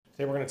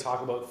Today we're going to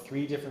talk about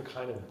three different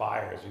kind of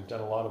buyers. We've done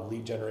a lot of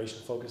lead generation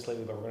focus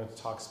lately, but we're going to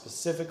talk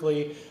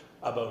specifically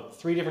about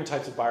three different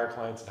types of buyer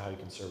clients and how you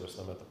can service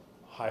them at the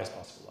highest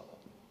possible level.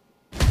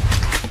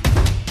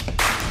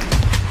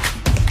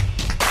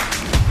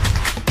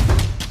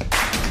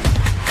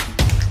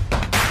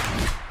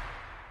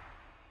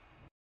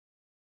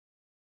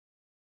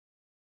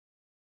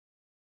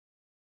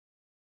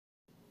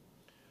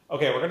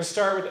 Okay, we're going to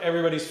start with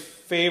everybody's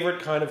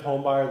favorite kind of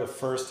home buyer, the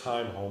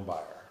first-time home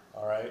buyer.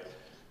 All right?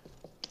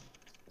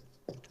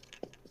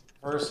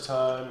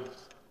 First-time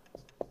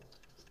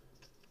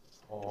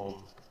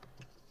home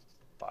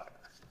buyer.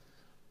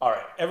 All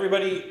right,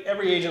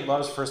 every agent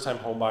loves first-time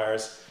home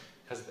buyers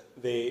because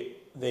they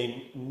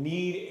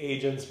need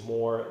agents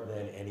more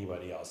than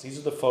anybody else. These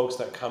are the folks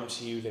that come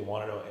to you, they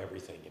want to know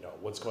everything, you know,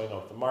 what's going on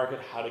with the market,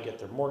 how to get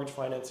their mortgage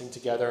financing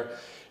together,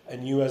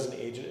 and you as an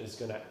agent is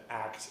going to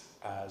act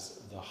as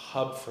the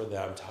hub for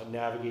them to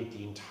navigate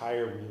the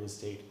entire real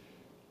estate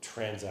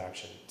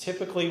transaction.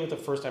 Typically with a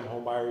first-time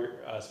home buyer,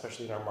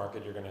 especially in our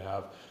market, you're going to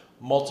have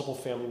multiple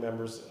family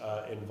members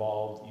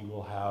involved. You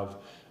will have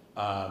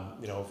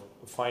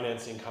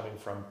financing coming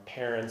from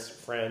parents,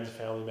 friends,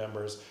 family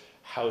members,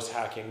 house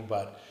hacking,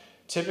 but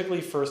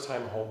typically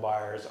first-time home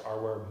buyers are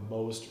where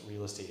most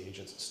real estate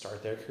agents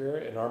start their career.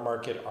 In our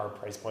market, our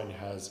price point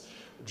has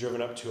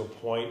driven up to a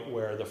point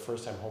where the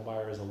first-time home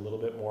buyer is a little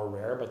bit more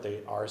rare, but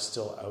they are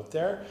still out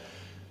there.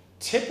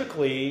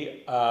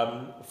 Typically,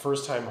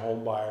 first-time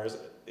home buyers,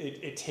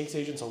 it takes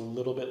agents a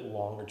little bit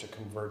longer to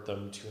convert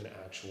them to an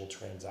actual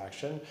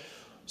transaction.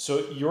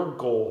 So your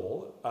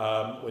goal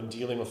when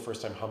dealing with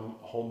first-time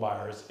home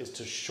buyers is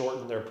to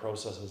shorten their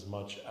process as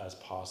much as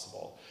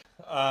possible.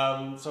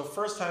 So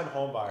first-time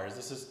home buyers,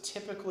 this is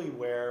typically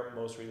where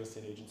most real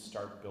estate agents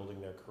start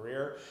building their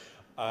career.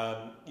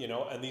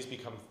 And these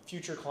become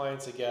future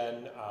clients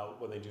again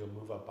when they do a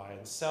move up, buy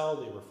and sell.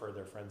 They refer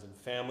their friends and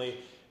family.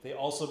 They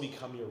also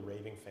become your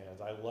raving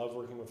fans. I love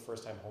working with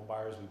first-time home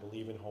buyers. We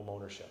believe in home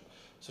ownership.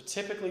 So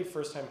typically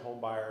first-time home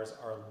buyers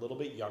are a little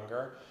bit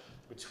younger,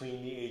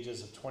 between the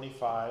ages of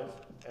 25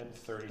 and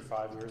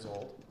 35 years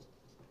old.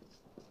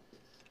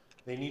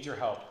 They need your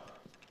help.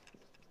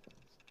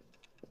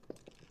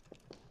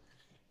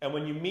 And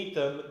when you meet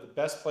them, the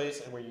best place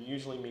and where you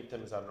usually meet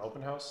them is at an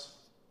open house,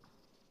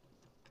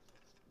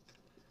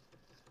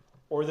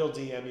 or they'll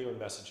DM you and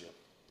message you.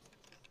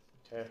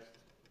 Okay.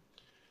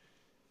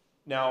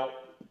 Now,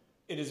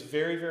 it is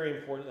very, very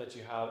important that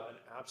you have an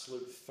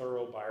absolute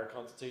thorough buyer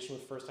consultation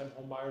with first-time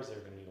home buyers. They're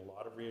going to need a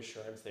lot of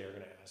reassurance. They are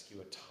going to ask you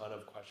a ton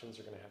of questions.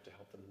 You're going to have to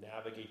help them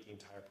navigate the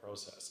entire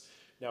process.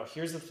 Now,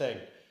 here's the thing.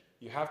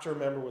 You have to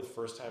remember with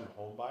first-time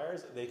home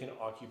buyers, they can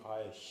occupy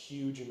a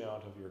huge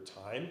amount of your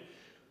time.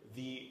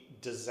 The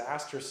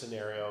disaster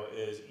scenario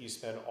is you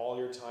spend all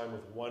your time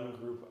with one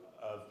group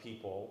of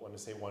people. When I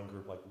say one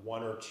group, like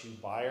one or two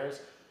buyers,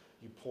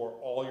 you pour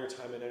all your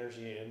time and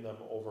energy in them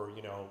over,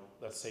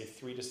 let's say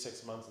 3 to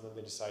 6 months, and then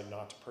they decide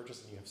not to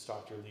purchase and you have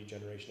stopped your lead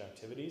generation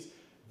activities.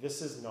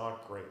 This is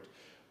not great.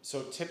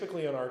 So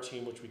typically on our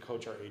team, which we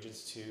coach our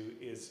agents to,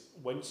 is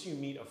once you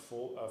meet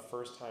a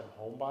first-time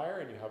home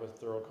buyer and you have a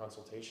thorough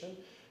consultation, you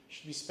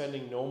should be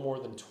spending no more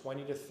than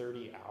 20 to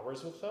 30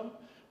 hours with them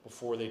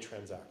before they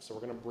transact. So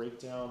we're going to break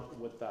down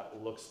what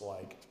that looks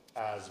like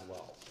as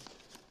well.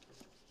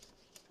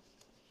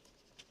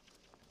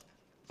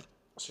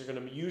 So you're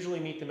going to usually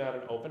meet them at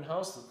an open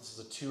house. This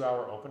is a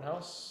 2-hour open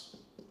house.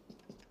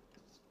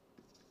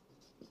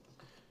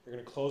 You're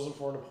going to close them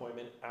for an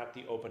appointment at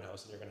the open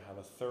house, and you're going to have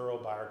a thorough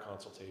buyer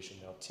consultation.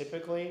 Now,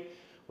 typically,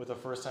 with a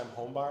first-time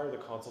home buyer, the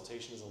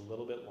consultation is a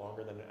little bit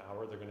longer than an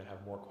hour. They're going to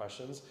have more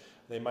questions.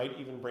 They might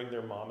even bring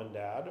their mom and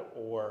dad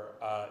or,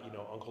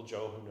 Uncle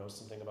Joe who knows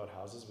something about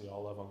houses. We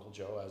all love Uncle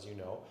Joe, as you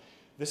know.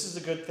 This is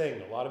a good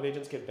thing. A lot of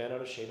agents get bent out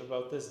of shape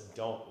about this.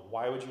 Don't.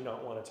 Why would you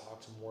not want to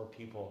talk to more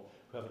people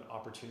who have an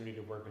opportunity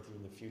to work with you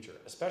in the future?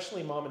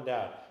 Especially mom and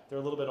dad. They're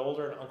a little bit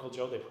older, and Uncle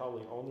Joe, they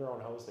probably own their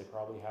own house. They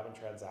probably haven't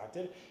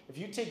transacted. If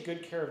you take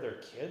good care of their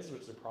kids,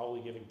 which they're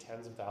probably giving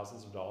tens of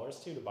thousands of dollars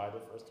to buy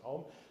their first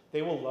home,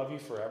 they will love you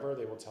forever.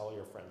 They will tell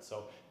your friends.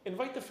 So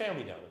invite the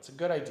family down. It's a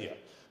good idea.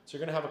 So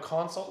you're going to have a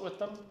consult with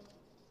them.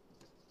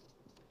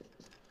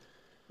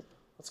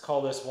 Let's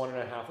call this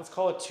 1.5. Let's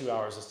call it 2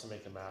 hours just to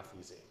make the math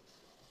easy.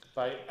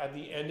 At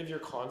the end of your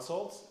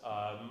consult,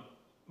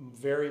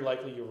 very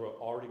likely you're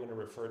already going to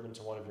refer them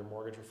to one of your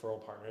mortgage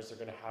referral partners. They're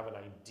going to have an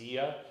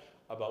idea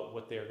about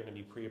what they're going to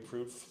be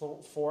pre-approved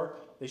for.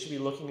 They should be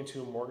looking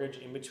into a mortgage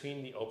in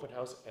between the open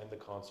house and the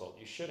consult.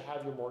 You should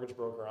have your mortgage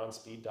broker on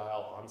speed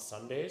dial on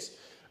Sundays.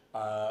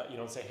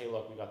 Say, hey,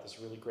 look, we got this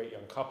really great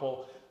young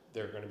couple.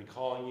 They're going to be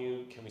calling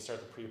you. Can we start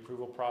the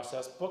pre-approval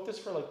process? Book this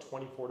for like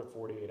 24 to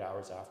 48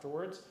 hours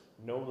afterwards.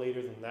 No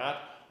later than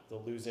that.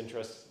 They'll lose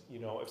interest.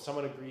 If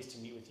someone agrees to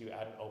meet with you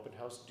at an open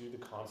house, do the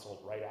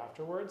consult right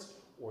afterwards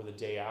or the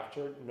day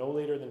after. No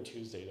later than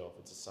Tuesday, though, if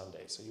it's a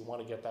Sunday. So you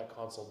want to get that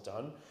consult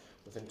done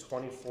within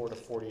 24 to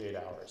 48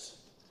 hours.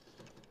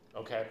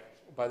 Okay?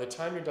 By the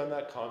time you're done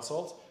that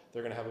consult,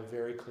 they're going to have a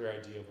very clear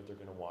idea of what they're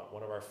going to want.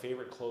 One of our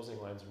favorite closing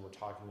lines when we're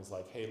talking is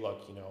like, hey,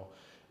 look,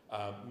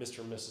 Mr.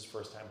 and Mrs.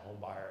 First Time Home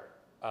Buyer.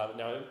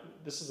 Now,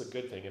 this is a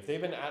good thing. If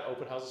they've been at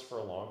open houses for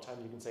a long time,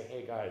 you can say,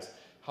 hey guys,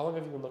 how long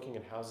have you been looking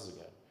at houses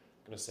again?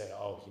 I'm going to say,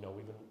 oh,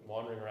 we've been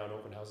wandering around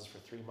open houses for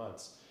 3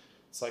 months.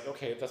 It's like,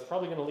 okay, that's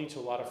probably going to lead to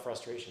a lot of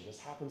frustration. This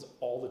happens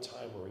all the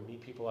time where we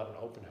meet people at an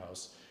open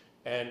house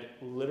and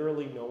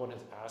literally no one has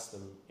asked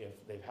them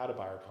if they've had a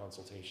buyer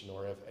consultation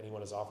or if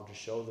anyone has offered to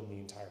show them the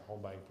entire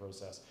home buying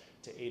process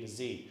to A to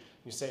Z.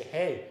 You say,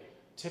 hey,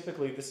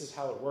 typically this is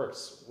how it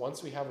works.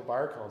 Once we have a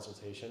buyer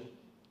consultation,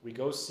 we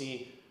go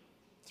see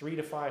 3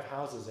 to 5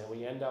 houses and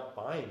we end up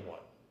buying one.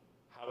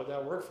 How would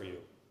that work for you?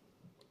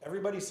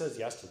 Everybody says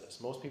yes to this.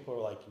 Most people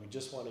are like, we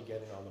just want to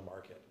get it on the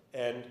market.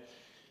 And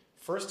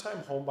first-time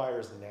home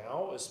buyers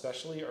now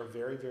especially are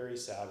very, very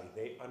savvy.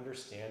 They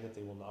understand that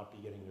they will not be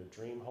getting their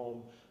dream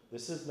home.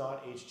 This is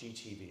not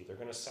HGTV. They're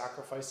going to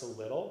sacrifice a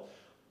little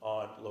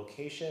on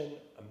location,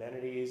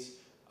 amenities,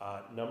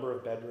 number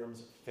of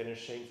bedrooms,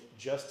 finishing,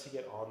 just to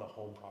get on the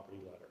home property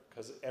ladder.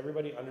 Because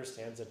everybody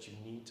understands that you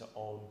need to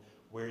own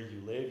where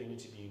you live. You need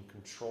to be in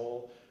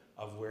control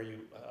of where you,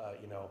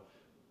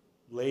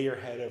 lay your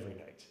head every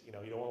night. You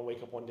don't want to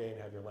wake up one day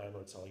and have your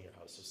landlord selling your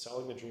house. So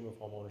selling the dream of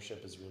home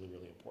ownership is really,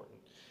 really important.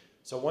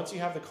 So once you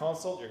have the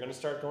consult, you're going to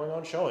start going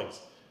on showings.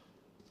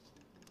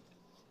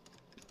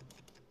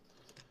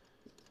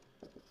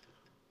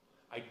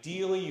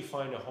 Ideally, you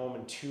find a home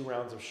in 2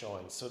 rounds of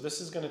showings. So this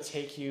is going to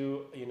take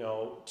you,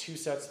 2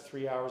 sets of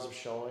 3 hours of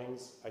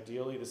showings.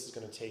 Ideally, this is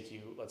going to take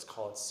you, let's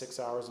call it 6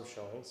 hours of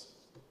showings.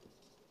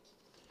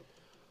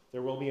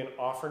 There will be an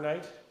offer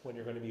night when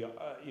you're going to be,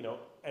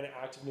 an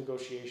active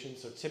negotiation.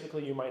 So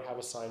typically you might have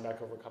a sign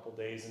back over a couple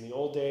days. In the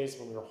old days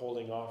when we were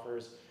holding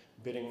offers,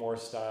 bidding war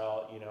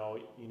style,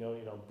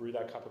 brew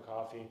that cup of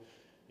coffee.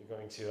 You're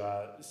going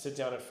to sit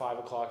down at 5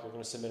 o'clock. You're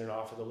going to submit an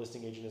offer. The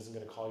listing agent isn't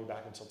going to call you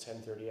back until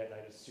 10:30 at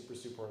night. It's super,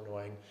 super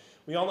annoying.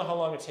 We all know how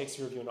long it takes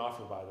to review an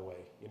offer, by the way.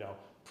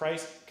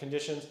 Price,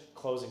 conditions,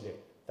 closing date.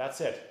 That's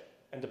it.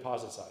 And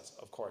deposit size,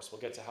 of course. We'll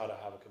get to how to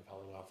have a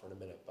compelling offer in a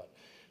minute.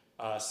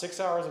 But 6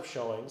 hours of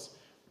showings.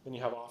 Then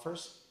you have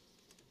offers.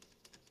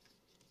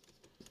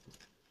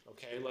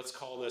 Okay, let's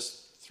call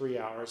this 3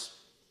 hours.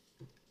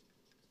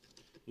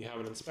 You have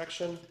an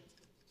inspection,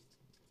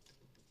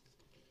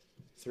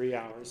 3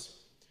 hours.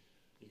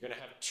 You're going to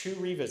have 2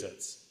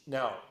 revisits.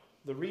 Now,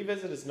 the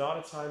revisit is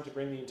not a time to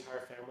bring the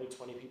entire family,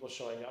 20 people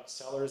showing up.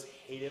 Sellers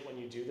hate it when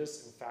you do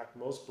this. In fact,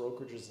 most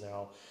brokerages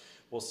now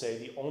will say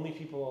the only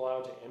people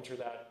allowed to enter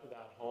that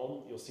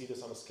home, you'll see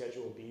this on a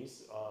Schedule B.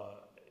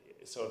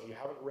 So if you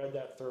haven't read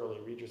that thoroughly,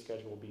 read your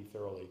Schedule B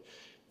thoroughly.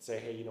 Say,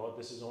 hey, you know what,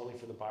 this is only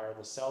for the buyer and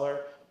the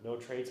seller. No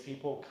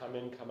tradespeople, come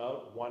in, come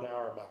out, 1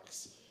 hour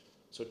max.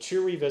 So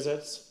 2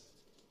 revisits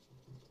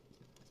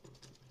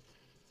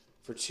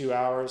for 2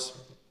 hours.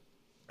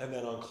 And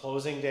then on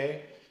closing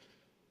day,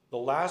 the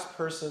last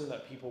person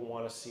that people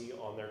want to see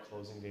on their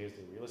closing day is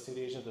the real estate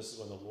agent. This is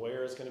when the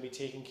lawyer is going to be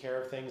taking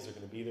care of things. They're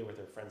going to be there with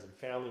their friends and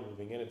family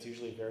moving in. It's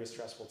usually a very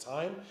stressful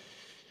time.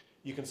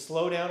 You can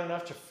slow down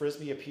enough to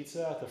frisbee a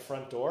pizza at the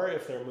front door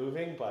if they're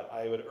moving, but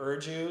I would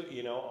urge you,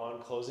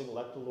 on closing,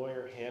 let the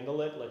lawyer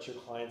handle it. Let your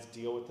clients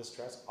deal with the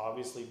stress.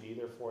 Obviously be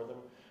there for them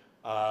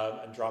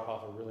and drop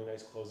off a really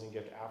nice closing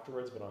gift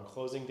afterwards. But on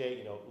closing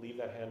day, leave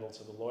that handle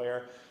to the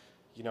lawyer.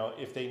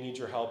 If they need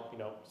your help,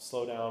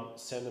 slow down,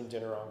 send them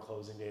dinner on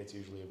closing day. It's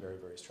usually a very,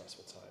 very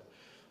stressful time.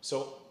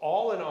 So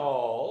all in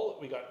all,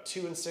 we got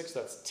 2 and 6,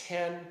 that's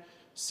 10,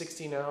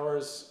 16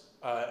 hours,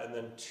 and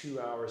then 2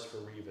 hours for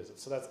revisit.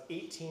 So that's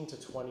 18 to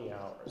 20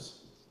 hours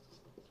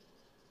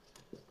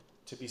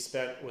to be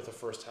spent with a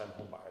first-time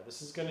home buyer.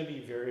 This is going to be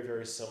very,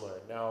 very similar.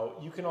 Now,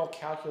 you can all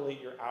calculate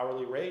your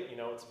hourly rate.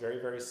 It's very,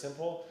 very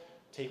simple.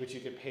 Take what you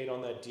get paid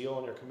on that deal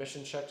on your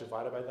commission check,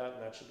 divide it by that,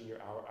 and that should be your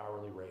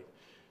hourly rate.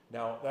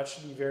 Now, that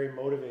should be very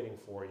motivating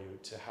for you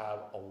to have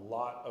a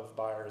lot of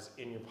buyers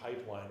in your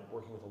pipeline,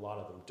 working with a lot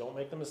of them. Don't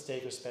make the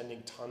mistake of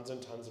spending tons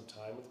and tons of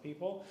time with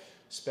people.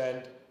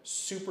 Spend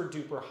super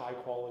duper high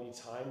quality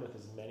time with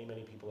as many,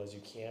 many people as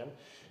you can.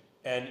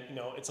 And,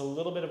 it's a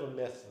little bit of a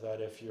myth that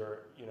if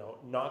you're,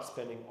 not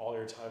spending all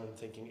your time and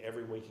thinking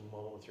every waking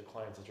moment with your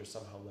clients that you're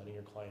somehow letting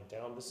your client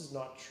down. This is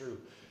not true.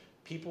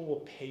 People will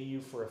pay you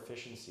for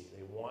efficiency.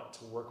 They want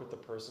to work with the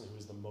person who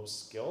is the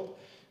most skilled.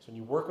 So when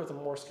you work with a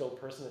more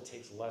skilled person, it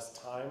takes less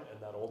time,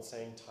 and that old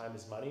saying, time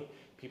is money.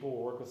 People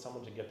will work with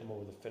someone to get them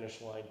over the finish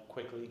line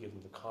quickly, give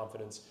them the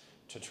confidence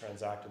to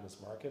transact in this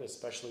market,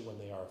 especially when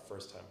they are a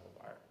first-time home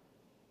buyer.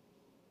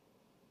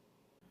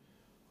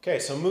 Okay,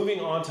 so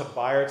moving on to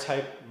buyer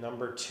type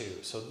number 2.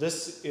 So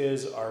this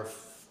is our,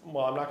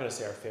 well, I'm not going to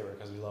say our favorite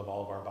because we love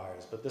all of our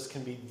buyers, but this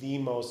can be the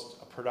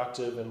most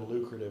productive and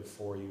lucrative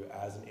for you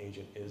as an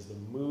agent, is the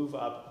move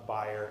up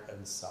buyer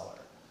and seller.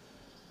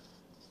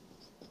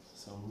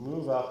 So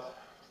move up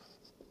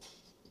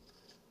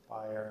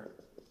buyer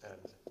and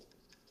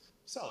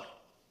seller.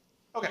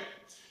 Okay,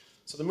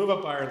 so the move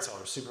up buyer and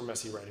seller, super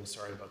messy writing,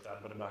 sorry about that,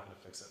 but I'm not going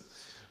to fix it.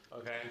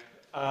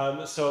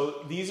 Okay,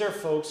 so these are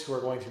folks who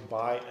are going to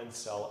buy and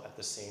sell at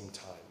the same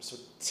time. So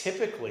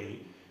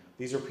typically,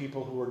 these are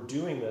people who are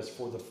doing this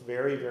for the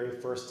very, very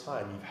first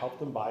time. You've helped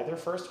them buy their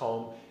first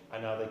home,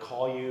 and now they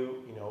call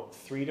you,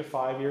 3 to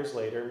 5 years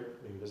later,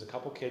 maybe there's a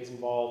couple kids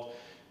involved,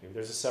 maybe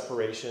there's a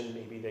separation,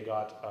 maybe they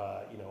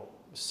got,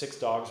 6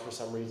 dogs for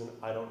some reason,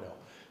 I don't know.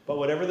 But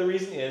whatever the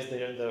reason is,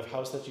 the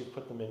house that you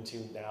put them into,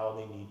 now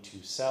they need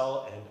to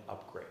sell and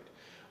upgrade.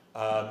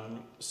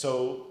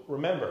 So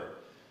remember,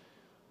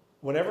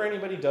 whenever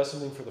anybody does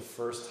something for the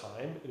first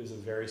time, it is a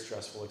very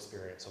stressful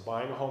experience. So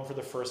buying a home for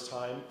the first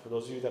time, for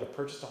those of you that have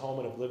purchased a home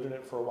and have lived in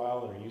it for a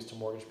while and are used to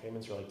mortgage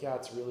payments, you're like, yeah,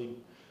 it's really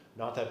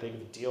not that big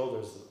of a deal.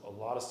 There's a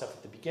lot of stuff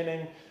at the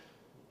beginning.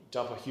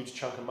 Dump a huge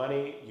chunk of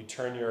money, you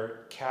turn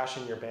your cash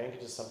in your bank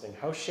into something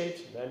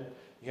house-shaped, then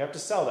you have to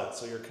sell that.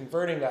 So you're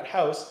converting that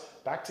house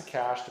back to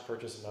cash to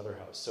purchase another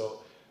house.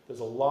 So there's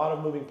a lot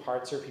of moving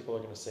parts here. People are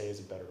going to say, is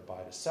it better to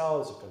buy to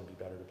sell? Is it going to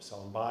be better to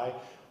sell and buy?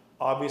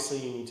 Obviously,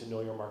 you need to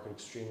know your market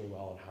extremely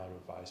well and how to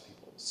advise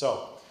people.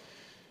 So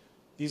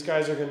these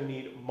guys are going to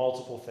need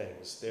multiple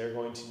things. They're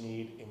going to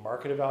need a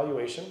market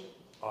evaluation,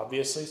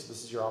 obviously. So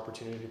this is your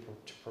opportunity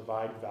to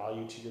provide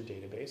value to your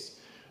database.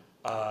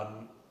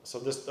 So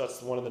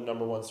that's one of the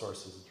number one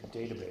sources, is your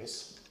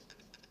database.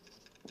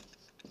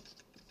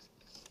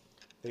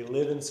 They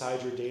live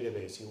inside your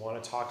database. You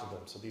want to talk to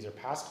them. So these are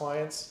past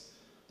clients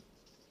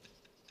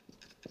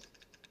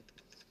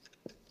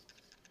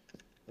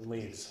and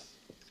leads.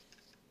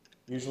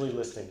 Usually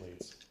listing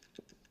leads.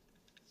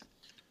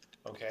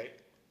 Okay,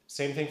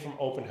 same thing from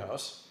open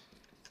house.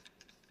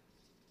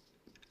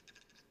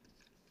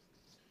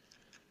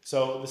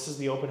 So this is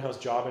the open house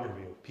job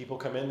interview. People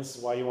come in, this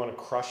is why you want to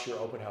crush your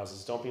open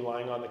houses. Don't be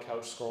lying on the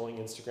couch scrolling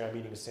Instagram,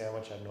 eating a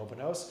sandwich at an open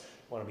house.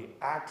 You want to be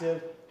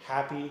active,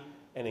 happy,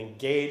 and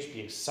engaged.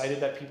 Be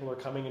excited that people are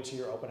coming into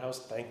your open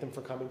house. Thank them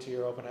for coming to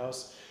your open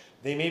house.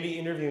 They may be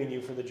interviewing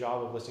you for the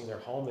job of listing their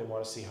home. They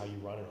want to see how you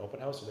run an open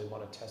house, or they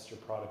want to test your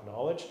product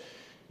knowledge.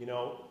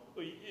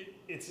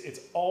 It's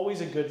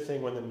always a good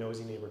thing when the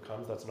nosy neighbor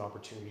comes. That's an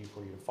opportunity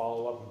for you to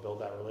follow up and build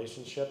that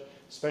relationship.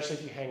 Especially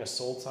if you hang a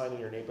sold sign in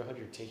your neighborhood,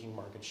 you're taking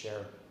market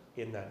share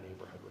in that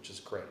neighborhood, which is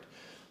great.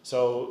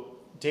 So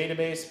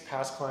database,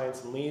 past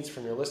clients and leads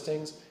from your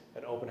listings,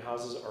 and open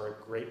houses are a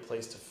great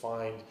place to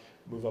find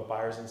move-up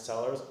buyers and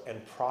sellers,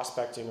 and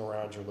prospecting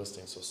around your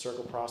listing. So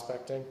circle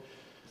prospecting.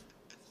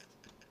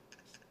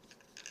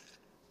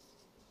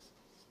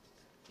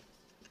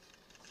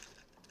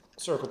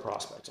 Circle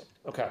prospecting.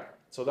 Okay,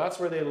 so that's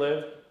where they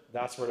live.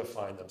 That's where to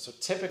find them. So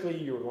typically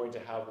you're going to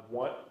have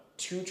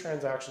 2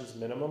 transactions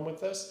minimum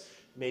with this,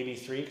 maybe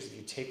 3, because if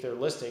you take their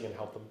listing and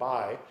help them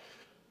buy,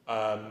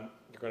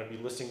 you're going to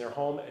be listing their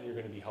home and you're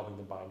going to be helping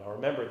them buy. Now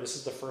remember, this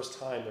is the first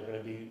time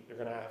they're going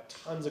to have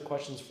tons of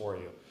questions for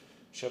you.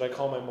 Should I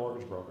call my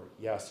mortgage broker?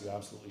 Yes, you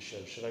absolutely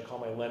should. Should I call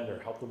my lender?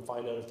 Help them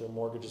find out if their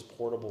mortgage is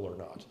portable or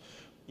not.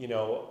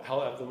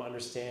 Help them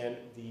understand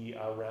the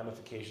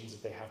ramifications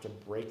if they have to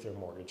break their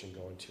mortgage and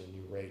go into a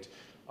new rate.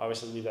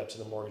 Obviously, leave that to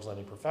the mortgage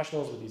lending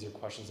professionals, but these are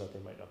questions that they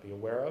might not be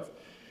aware of.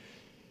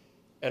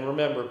 And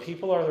remember,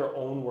 people are their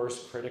own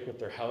worst critic with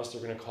their house.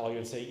 They're going to call you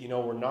and say,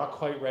 we're not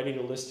quite ready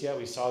to list yet.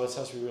 We saw this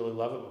house, we really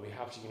love it, but we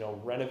have to,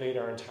 renovate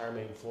our entire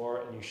main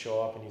floor. And you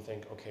show up and you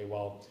think, okay,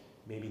 well,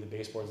 maybe the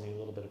baseboards need a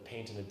little bit of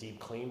paint and a deep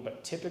clean.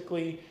 But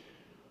typically,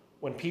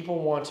 when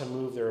people want to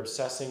move, they're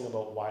obsessing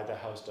about why the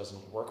house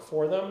doesn't work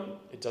for them.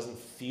 It doesn't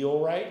feel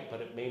right,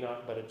 but it may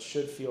not, but it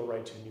should feel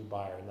right to a new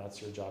buyer. And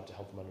that's your job to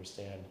help them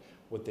understand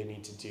what they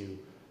need to do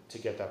to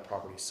get that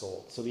property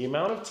sold. So the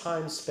amount of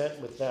time spent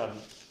with them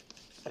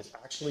is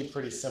actually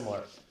pretty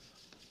similar.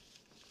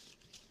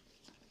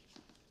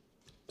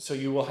 So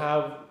you will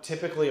have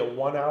typically a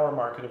 1-hour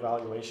market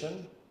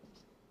evaluation.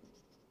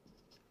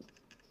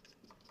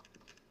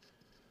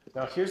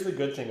 Now here's the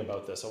good thing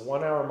about this, a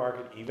 1-hour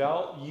market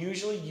eval,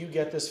 usually you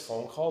get this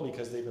phone call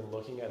because they've been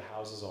looking at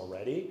houses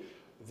already.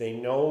 They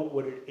know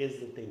what it is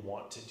that they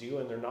want to do,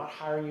 and they're not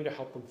hiring you to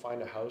help them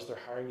find a house, they're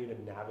hiring you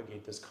to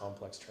navigate this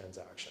complex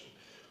transaction.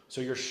 So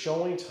your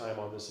showing time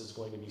on this is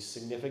going to be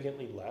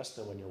significantly less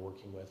than when you're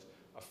working with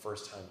a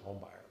first-time home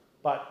buyer,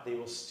 but they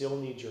will still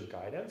need your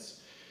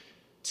guidance.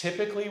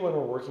 Typically when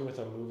we're working with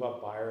a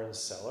move-up buyer and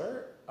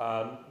seller,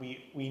 we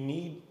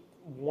need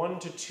 1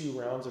 to 2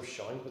 rounds of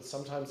showing, but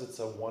sometimes it's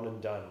a one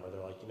and done where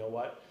they're like, you know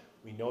what,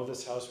 we know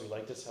this house, we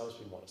like this house,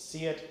 we want to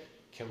see it,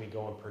 can we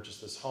go and purchase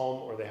this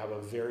home? Or they have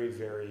a very,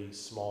 very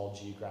small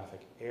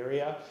geographic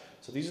area.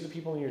 So these are the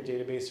people in your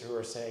database who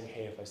are saying,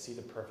 hey, if I see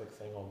the perfect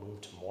thing, I'll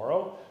move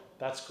tomorrow.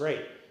 That's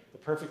great. The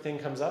perfect thing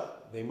comes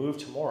up, they move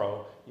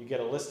tomorrow, you get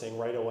a listing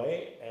right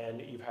away,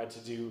 and you've had to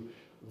do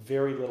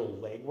very little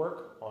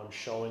legwork on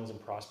showings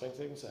and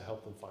prospecting to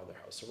help them find their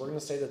house. So we're going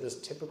to say that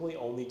this typically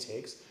only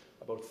takes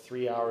about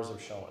 3 hours of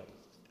showing.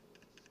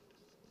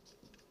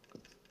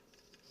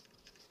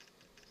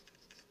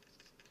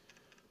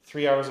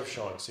 Three hours of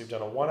showing. So you've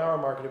done a 1-hour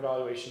market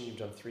evaluation, you've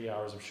done 3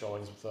 hours of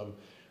showings with them.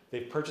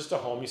 They've purchased a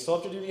home. You still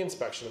have to do the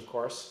inspection, of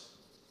course.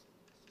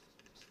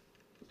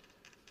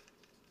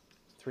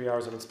 3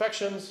 hours of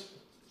inspections,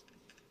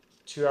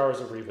 2 hours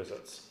of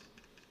revisits.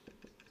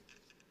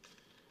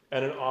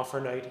 And an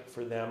offer night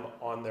for them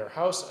on their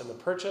house and the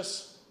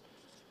purchase.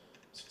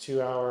 So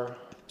 2 hour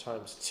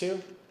times 2.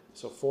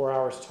 So 4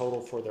 hours total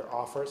for their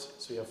offers.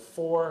 So you have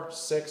 4,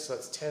 6,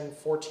 that's 10,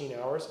 14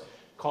 hours.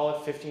 Call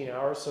it 15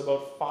 hours, so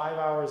about 5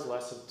 hours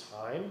less of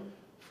time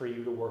for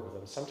you to work with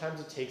them.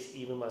 Sometimes it takes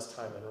even less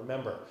time. And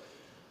remember,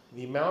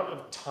 the amount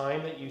of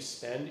time that you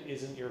spend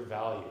isn't your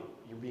value.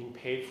 You're being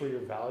paid for your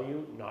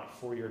value, not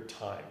for your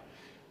time.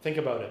 Think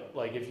about it.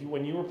 Like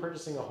when you were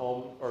purchasing a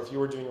home, or if you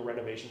were doing a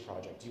renovation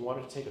project, do you want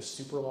it to take a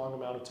super long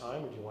amount of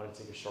time, or do you want it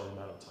to take a short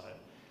amount of time?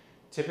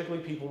 Typically,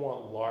 people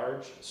want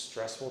large,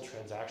 stressful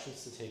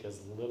transactions to take as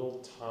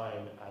little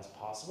time as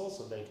possible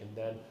so they can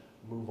then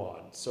move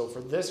on. So for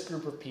this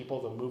group of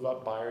people, the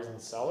move-up buyers and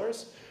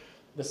sellers,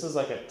 this is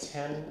like a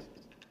 10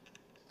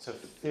 to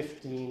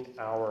 15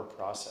 hour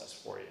process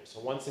for you. So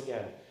once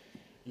again,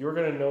 you're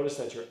going to notice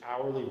that your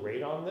hourly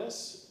rate on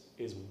this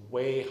is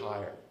way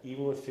higher,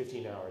 even with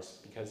 15 hours,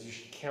 because you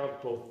should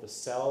count both the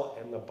sell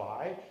and the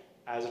buy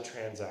as a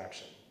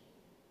transaction.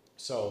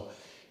 So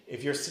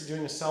if you're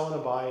doing a sell and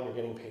a buy and you're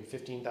getting paid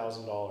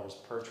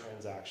 $15,000 per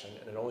transaction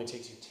and it only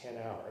takes you 10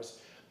 hours,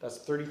 that's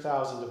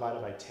 30,000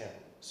 divided by 10.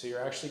 So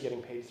you're actually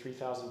getting paid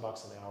 $3,000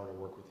 an hour to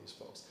work with these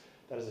folks.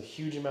 That is a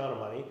huge amount of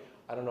money.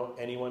 I don't know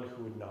anyone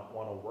who would not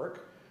want to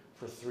work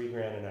for $3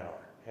 grand an hour.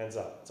 Hands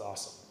up, it's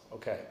awesome.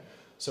 Okay,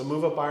 so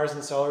move up buyers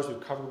and sellers,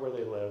 we've covered where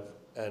they live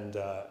and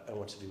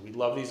what to do. We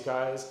love these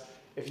guys.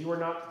 If you are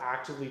not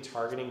actively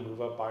targeting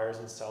move up buyers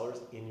and sellers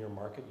in your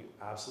market, you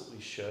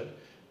absolutely should.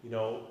 You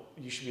know,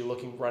 you should be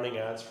running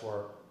ads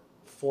for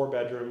 4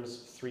 bedrooms,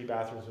 3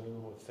 bathrooms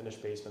with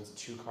finished basements,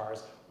 2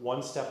 cars,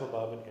 1 step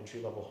above an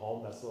entry-level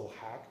home. That's a little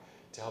hack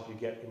to help you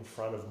get in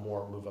front of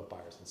more move-up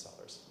buyers and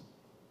sellers.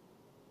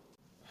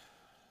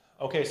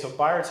 Okay, so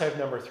buyer type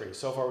number 3.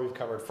 So far we've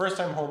covered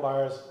first-time home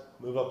buyers,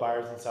 move-up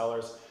buyers and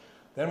sellers.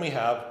 Then we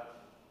have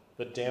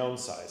the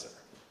downsizer.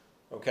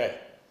 Okay.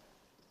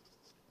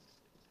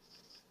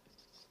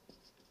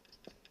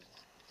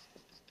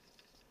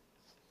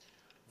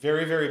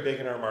 Very, very big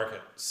in our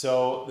market.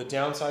 So the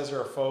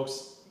downsizer are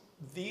folks,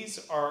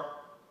 these are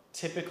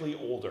typically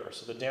older.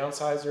 So the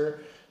downsizer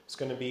is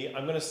going to be,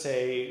 I'm going to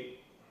say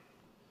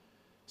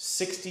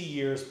 60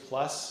 years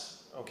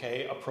plus,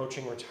 okay,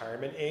 approaching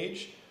retirement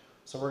age.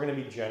 So we're going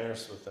to be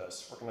generous with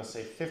this. We're going to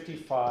say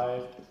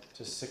 55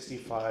 to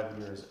 65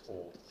 years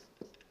old.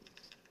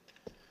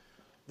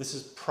 This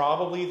is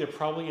probably, they're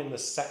probably in the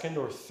 2nd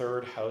or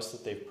 3rd house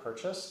that they've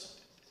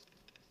purchased.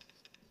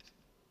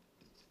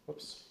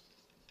 Whoops.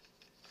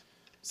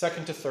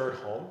 2nd to 3rd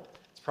home.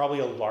 It's probably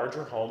a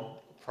larger home,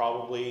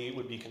 probably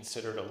would be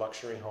considered a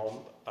luxury home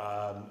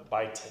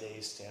by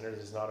today's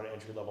standards. It's not an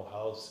entry-level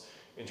house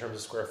in terms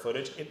of square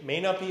footage. It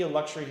may not be a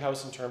luxury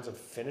house in terms of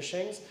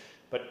finishings,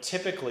 but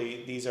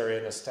typically these are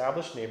in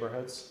established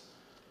neighborhoods,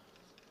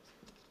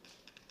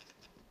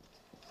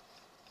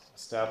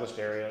 established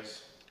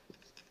areas,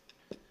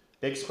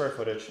 big square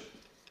footage,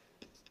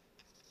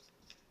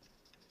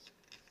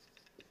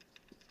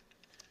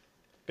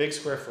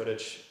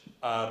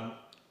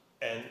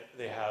 and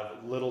they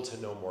have little to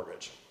no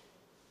mortgage,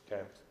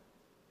 okay?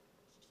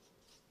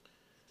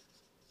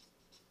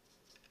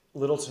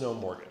 Little to no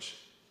mortgage.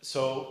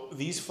 So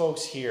these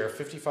folks here,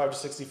 55 to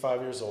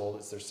 65 years old,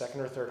 it's their 2nd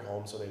or 3rd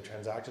home, so they've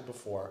transacted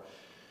before.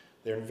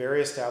 They're in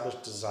very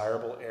established,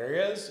 desirable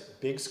areas,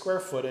 big square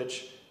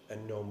footage,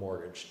 and no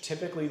mortgage.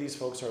 Typically, these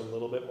folks are a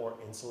little bit more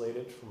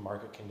insulated from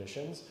market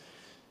conditions.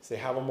 If they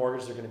have a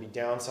mortgage, they're going to be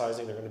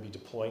downsizing, they're going to be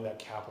deploying that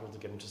capital to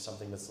get into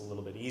something that's a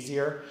little bit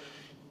easier.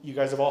 You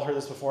guys have all heard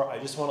this before, I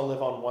just want to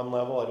live on one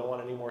level, I don't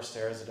want any more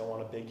stairs, I don't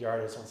want a big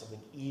yard, I just want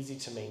something easy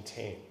to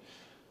maintain.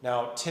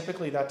 Now,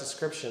 typically that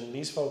description,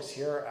 these folks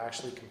here are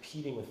actually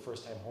competing with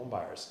first-time home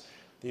buyers.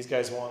 These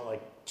guys want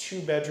like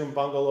 2-bedroom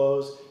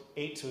bungalows,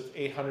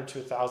 800 to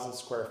 1,000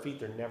 square feet.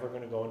 They're never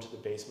going to go into the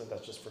basement.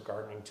 That's just for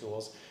gardening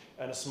tools.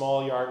 And a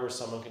small yard where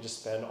someone can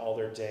just spend all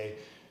their day,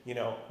 you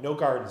know, no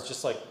gardens,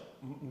 just like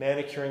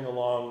manicuring the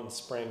lawn and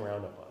spraying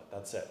Roundup on it.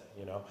 That's it,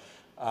 you know.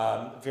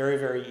 Very,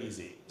 very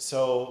easy.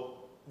 So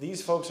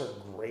these folks are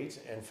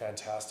great and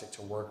fantastic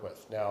to work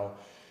with. Now,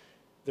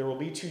 there will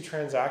be 2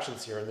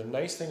 transactions here, and the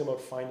nice thing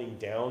about finding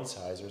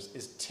downsizers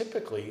is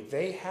typically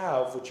they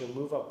have what your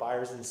move-up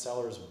buyers and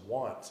sellers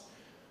want.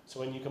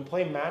 So when you can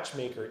play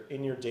matchmaker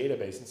in your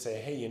database and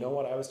say, hey, you know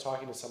what, I was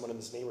talking to someone in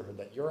this neighborhood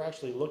that you're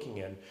actually looking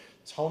in,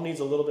 this home needs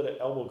a little bit of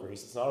elbow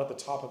grease, it's not at the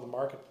top of the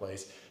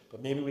marketplace,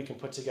 but maybe we can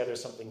put together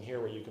something here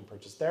where you can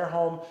purchase their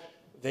home.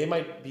 They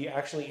might be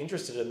actually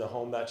interested in the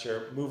home that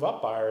your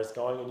move-up buyer is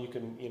going, and you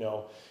can, you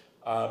know,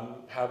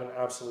 have an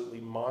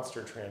absolutely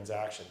monster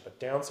transaction. But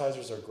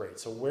downsizers are great.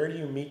 So where do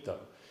you meet them?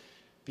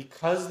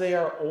 Because they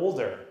are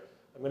older,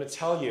 I'm going to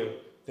tell you,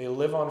 they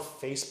live on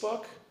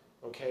Facebook,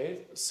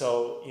 okay?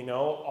 So, you know,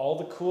 all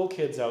the cool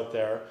kids out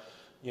there,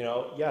 you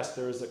know, yes,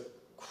 there is a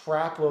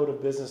crap load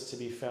of business to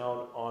be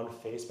found on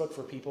Facebook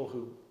for people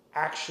who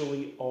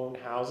actually own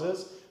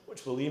houses,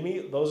 which, believe me,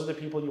 those are the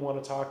people you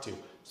want to talk to.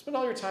 Spend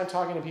all your time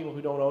talking to people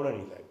who don't own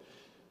anything.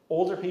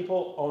 Older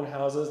people own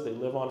houses, they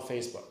live on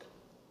Facebook.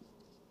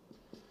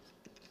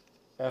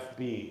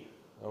 FB,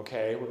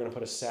 okay, we're going to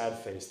put a sad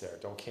face there,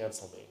 don't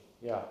cancel me.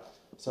 Yeah,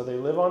 so they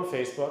live on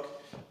Facebook.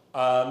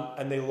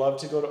 And they love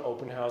to go to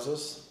open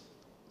houses.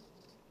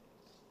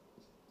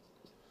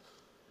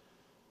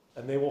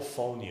 And they will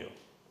phone you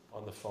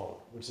on the phone,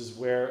 which is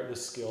where the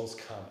skills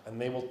come. And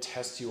they will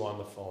test you on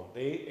the phone.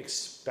 They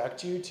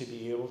expect you to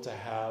be able to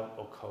have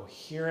a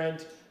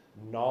coherent,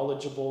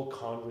 knowledgeable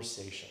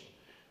conversation,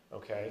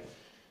 okay?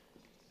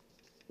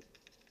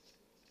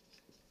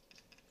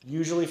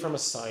 Usually from a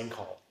sign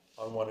call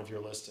on one of your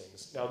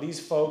listings. Now these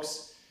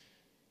folks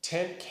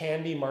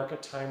can be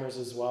market timers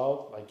as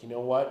well. Like, you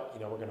know what,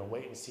 we're gonna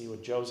wait and see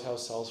what Joe's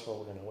house sells for.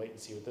 We're gonna wait and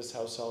see what this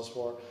house sells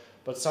for.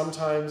 But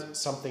sometimes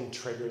something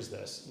triggers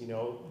this.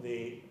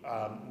 The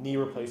knee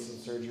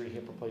replacement surgery,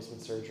 hip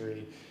replacement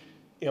surgery,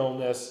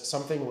 illness,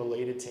 something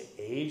related to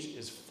age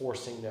is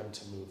forcing them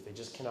to move. They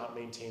just cannot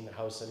maintain the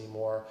house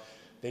anymore.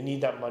 They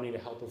need that money to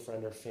help a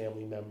friend or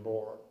family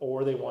member,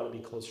 or they want to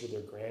be closer to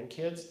their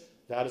grandkids.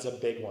 That is a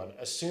big one.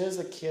 As soon as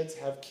the kids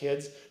have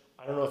kids,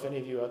 I don't know if any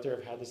of you out there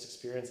have had this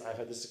experience. I've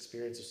had this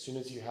experience. As soon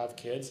as you have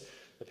kids,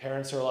 the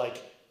parents are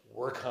like,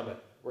 we're coming.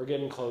 We're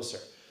getting closer.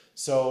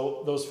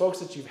 So those folks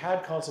that you've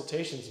had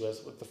consultations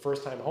with the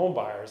first-time home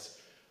buyers,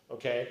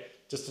 okay,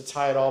 just to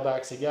tie it all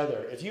back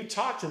together, if you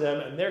talk to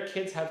them and their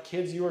kids have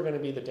kids, you are going to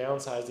be the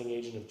downsizing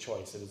agent of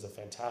choice. It is a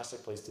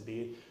fantastic place to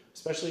be,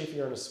 especially if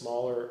you're in a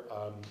smaller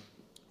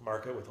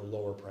market with a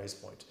lower price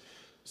point.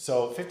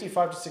 So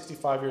 55 to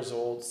 65 years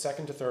old,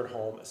 second to third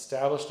home,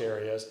 established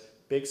areas,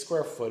 big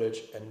square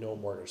footage, and no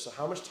mortgage. So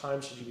how much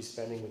time should you be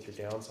spending with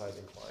your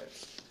downsizing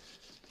clients?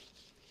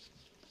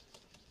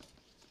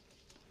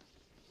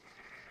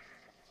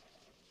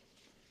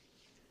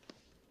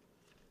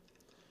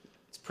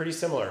 It's pretty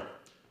similar.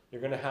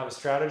 You're going to have a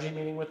strategy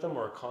meeting with them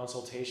or a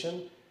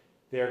consultation.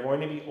 They're going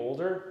to be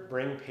older.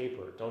 Bring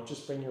paper. Don't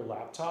just bring your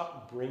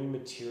laptop. Bring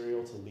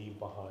material to leave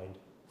behind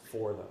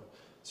for them.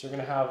 So you're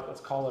going to have,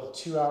 let's call it a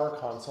 2-hour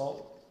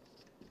consult.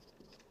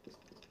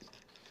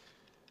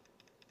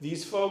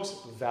 These folks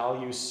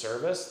value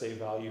service. They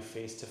value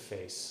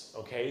face-to-face,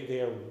 okay?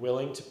 They are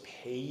willing to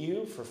pay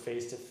you for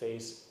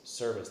face-to-face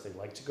service. They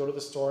like to go to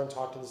the store and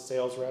talk to the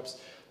sales reps.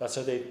 That's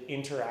how they've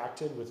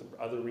interacted with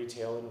other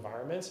retail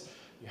environments.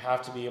 You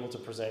have to be able to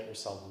present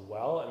yourself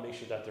well and make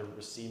sure that they're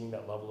receiving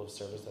that level of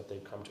service that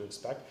they've come to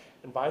expect.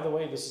 And by the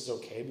way, this is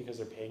okay because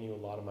they're paying you a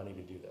lot of money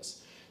to do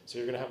this. So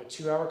you're going to have a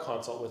 2-hour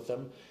consult with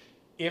them.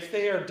 If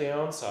they are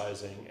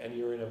downsizing and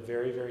you're in a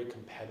very, very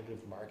competitive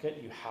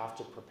market, you have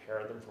to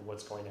prepare them for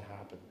what's going to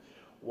happen.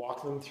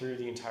 Walk them through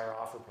the entire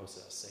offer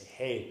process. Say,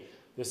 hey,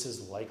 this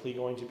is likely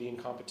going to be in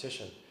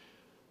competition.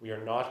 We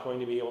are not going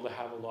to be able to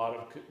have a lot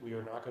of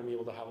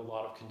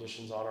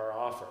conditions on our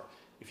offer.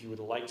 If you would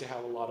like to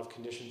have a lot of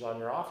conditions on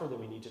your offer, then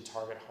we need to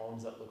target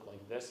homes that look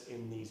like this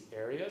in these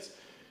areas.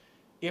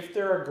 If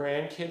there are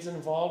grandkids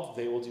involved,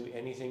 they will do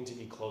anything to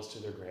be close to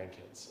their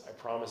grandkids. I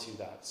promise you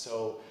that.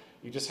 So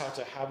you just have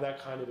to have that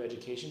kind of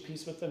education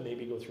piece with them,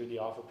 maybe go through the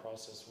offer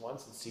process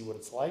once and see what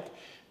it's like.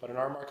 But in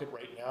our market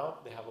right now,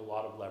 they have a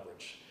lot of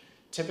leverage.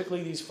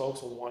 Typically, these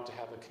folks will want to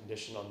have a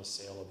condition on the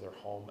sale of their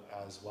home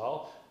as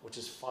well, which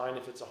is fine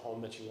if it's a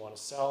home that you want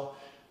to sell,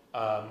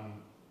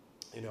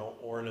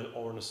 or in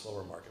a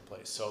slower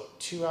marketplace. So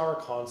 2-hour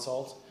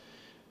consult.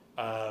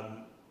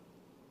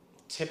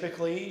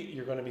 Typically,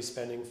 you're going to be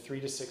spending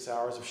 3 to 6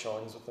 hours of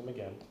showings with them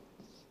again.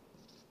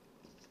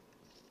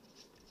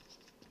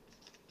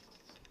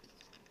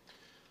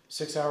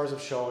 Six hours of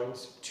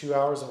showings, 2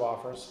 hours of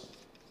offers,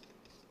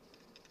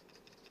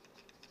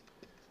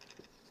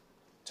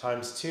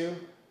 times 2,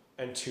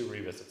 and 2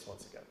 revisits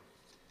once again.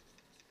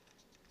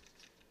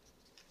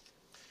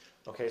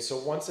 Okay, so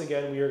once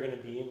again, we are going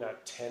to be in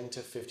that 10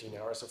 to 15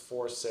 hours, so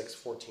 4, 6,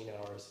 14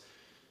 hours,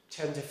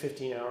 10 to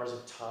 15 hours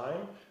of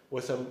time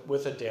with a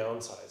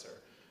downsizer.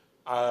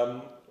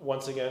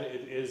 Once again,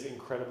 it is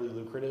incredibly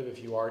lucrative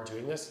if you are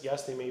doing this.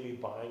 Yes, they may be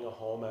buying a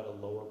home at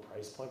a lower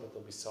price point, but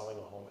they'll be selling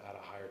a home at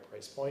a higher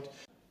price point.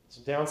 So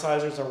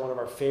downsizers are one of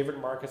our favorite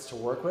markets to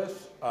work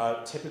with.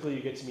 Typically, you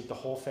get to meet the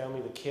whole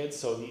family, the kids,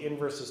 so the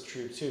inverse is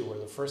true too, where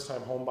the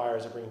first-time home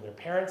buyers are bringing their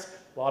parents.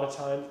 A lot of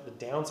times, the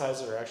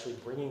downsizers are actually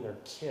bringing their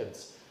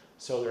kids,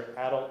 so they're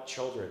adult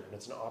children, and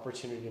it's an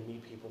opportunity to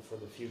meet people for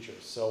the future.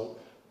 So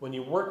when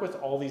you work with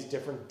all these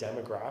different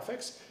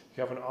demographics,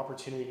 you have an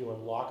opportunity to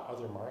unlock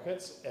other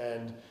markets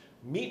and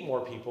meet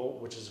more people,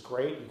 which is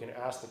great. You can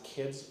ask the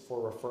kids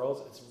for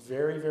referrals. It's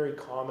very, very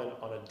common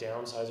on a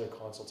downsizer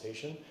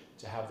consultation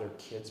to have their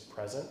kids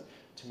present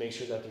to make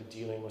sure that they're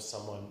dealing with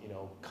someone,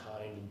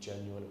 kind and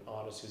genuine and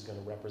honest who's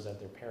going to represent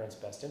their parents'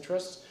 best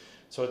interests.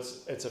 So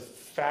it's a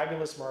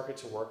fabulous market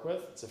to work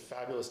with. It's a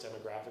fabulous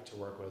demographic to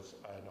work with,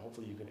 and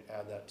hopefully you can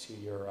add that to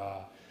your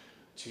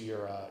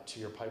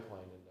pipeline.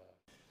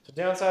 So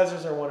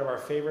downsizers are one of our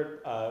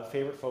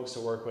favorite folks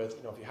to work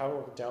with. If you haven't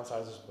worked with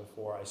downsizers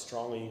before, I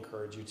strongly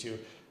encourage you to.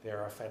 They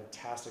are a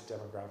fantastic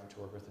demographic to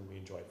work with, and we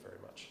enjoy it very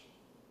much.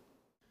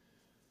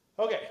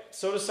 Okay,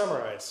 so to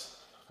summarize,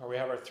 we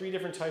have our 3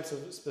 different types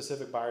of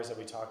specific buyers that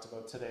we talked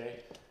about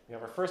today. We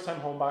have our first-time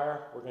home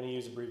buyer. We're going to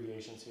use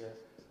abbreviations here.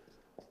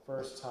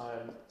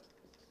 First-time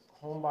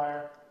home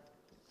buyer.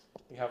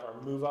 We have our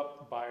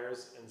move-up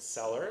buyers and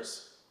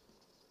sellers.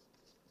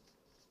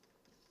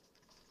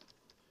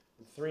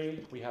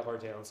 3, we have our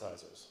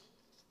downsizers.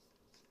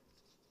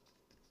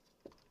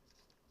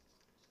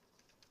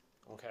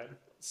 Okay,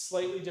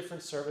 slightly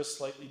different service,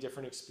 slightly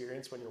different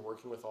experience when you're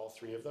working with all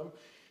 3 of them.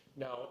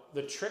 Now,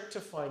 the trick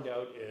to find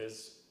out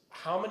is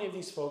how many of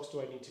these folks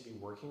do I need to be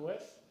working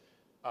with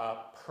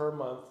per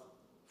month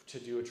to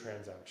do a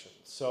transaction.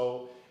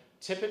 So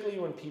typically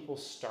when people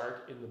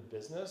start in the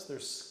business, their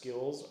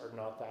skills are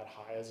not that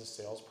high as a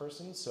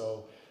salesperson.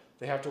 So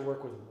they have to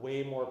work with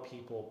way more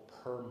people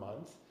per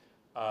month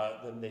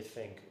than they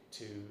think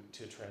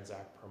to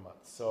transact per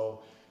month.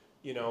 So,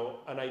 you know,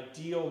 an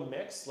ideal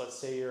mix, let's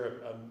say you're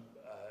a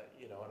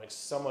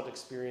somewhat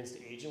experienced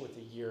agent with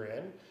a year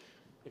in.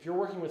 If you're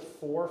working with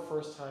 4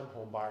 first-time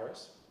home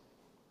buyers,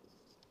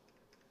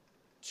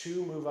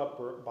 2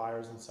 move-up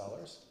buyers and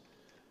sellers,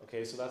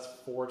 okay, so that's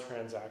 4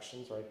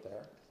 transactions right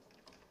there,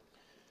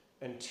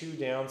 and 2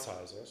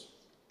 downsizers.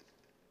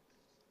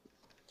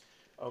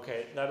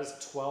 Okay, that is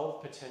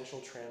 12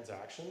 potential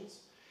transactions.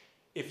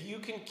 If you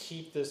can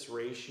keep this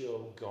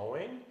ratio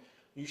going,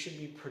 you should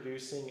be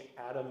producing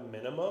at a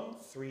minimum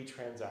 3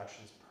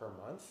 transactions per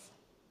month.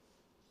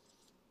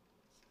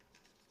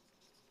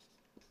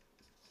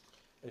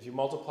 If you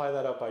multiply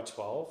that out by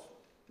 12,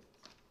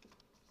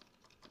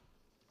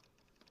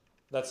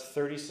 that's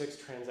 36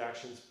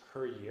 transactions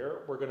per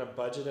year. We're going to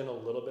budget in a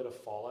little bit of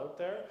fallout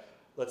there.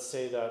 Let's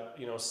say that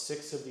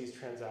 6 of these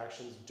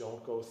transactions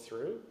don't go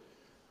through.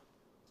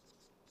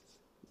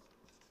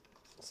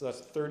 So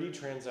that's 30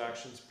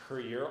 transactions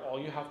per year. All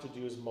you have to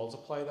do is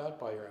multiply that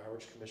by your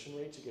average commission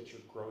rate to get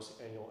your gross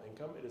annual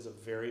income. It is a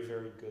very,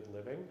 very good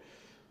living.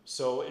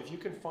 So if you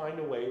can find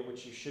a way,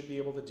 which you should be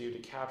able to do, to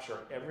capture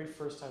every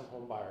first-time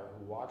home buyer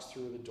who walks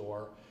through the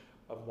door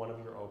of one of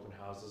your open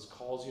houses,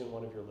 calls you in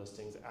one of your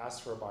listings,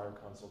 asks for a buyer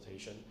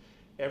consultation,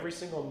 every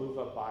single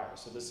move-up buyer.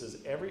 So this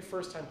is every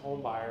first-time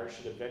home buyer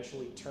should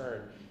eventually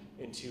turn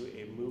into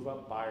a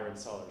move-up buyer and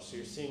seller. So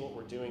you're seeing what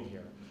we're doing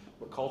here.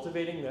 We're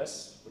cultivating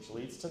this, which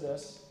leads to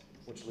this,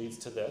 which leads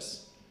to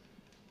this,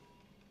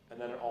 and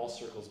then it all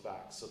circles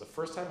back. So the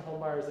first-time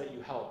home buyers that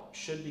you help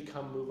should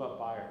become move-up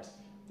buyers.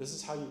 This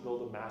is how you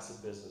build a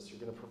massive business. You're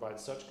going to provide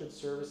such good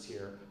service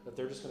here that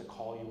they're just going to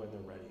call you when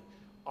they're ready.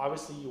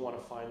 Obviously, you want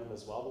to find them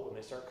as well, but when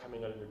they start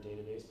coming out of your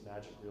database,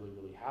 magic really,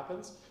 really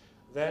happens.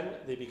 Then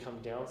they become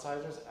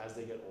downsizers as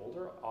they get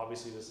older.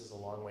 Obviously, this is a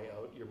long way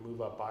out. Your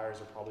move-up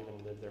buyers are probably going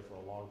to live there for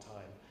a long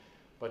time.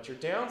 But your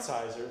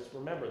downsizers,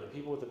 remember, the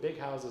people with the big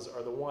houses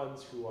are the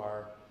ones who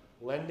are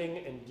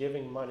lending and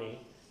giving money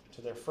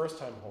to their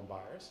first-time home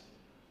buyers.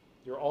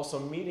 You're also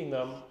meeting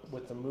them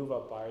with the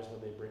move-up buyers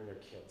when they bring their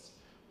kids.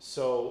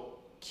 So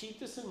keep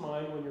this in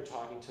mind when you're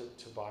talking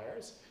to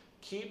buyers.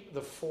 Keep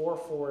the 4,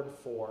 4, and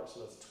 4, so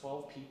that's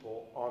 12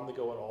 people on the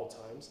go at all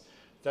times.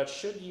 That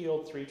should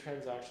yield 3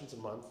 transactions a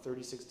month,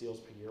 36 deals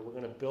per year. We're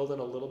going to build in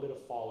a little bit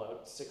of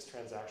fallout, 6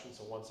 transactions,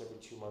 so once every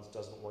 2 months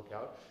doesn't work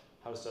out.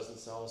 House doesn't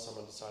sell,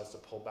 someone decides to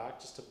pull back,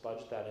 just to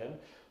budget that in.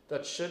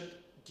 That should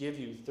give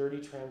you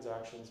 30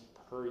 transactions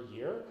per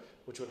year,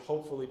 which would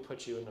hopefully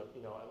put you in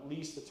at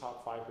least the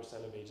top 5%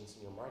 of agents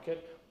in your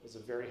market. It's a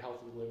very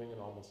healthy living in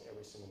almost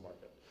every single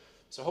market.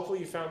 So hopefully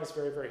you found this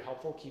very, very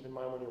helpful. Keep in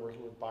mind when you're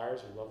working with buyers,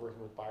 we love working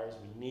with buyers,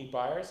 we need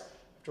buyers.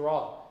 After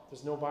all, if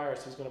there's no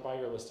buyers, who's going to buy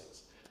your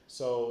listings?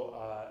 So,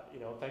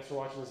 thanks for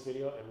watching this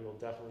video, and we will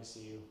definitely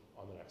see you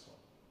on the next one.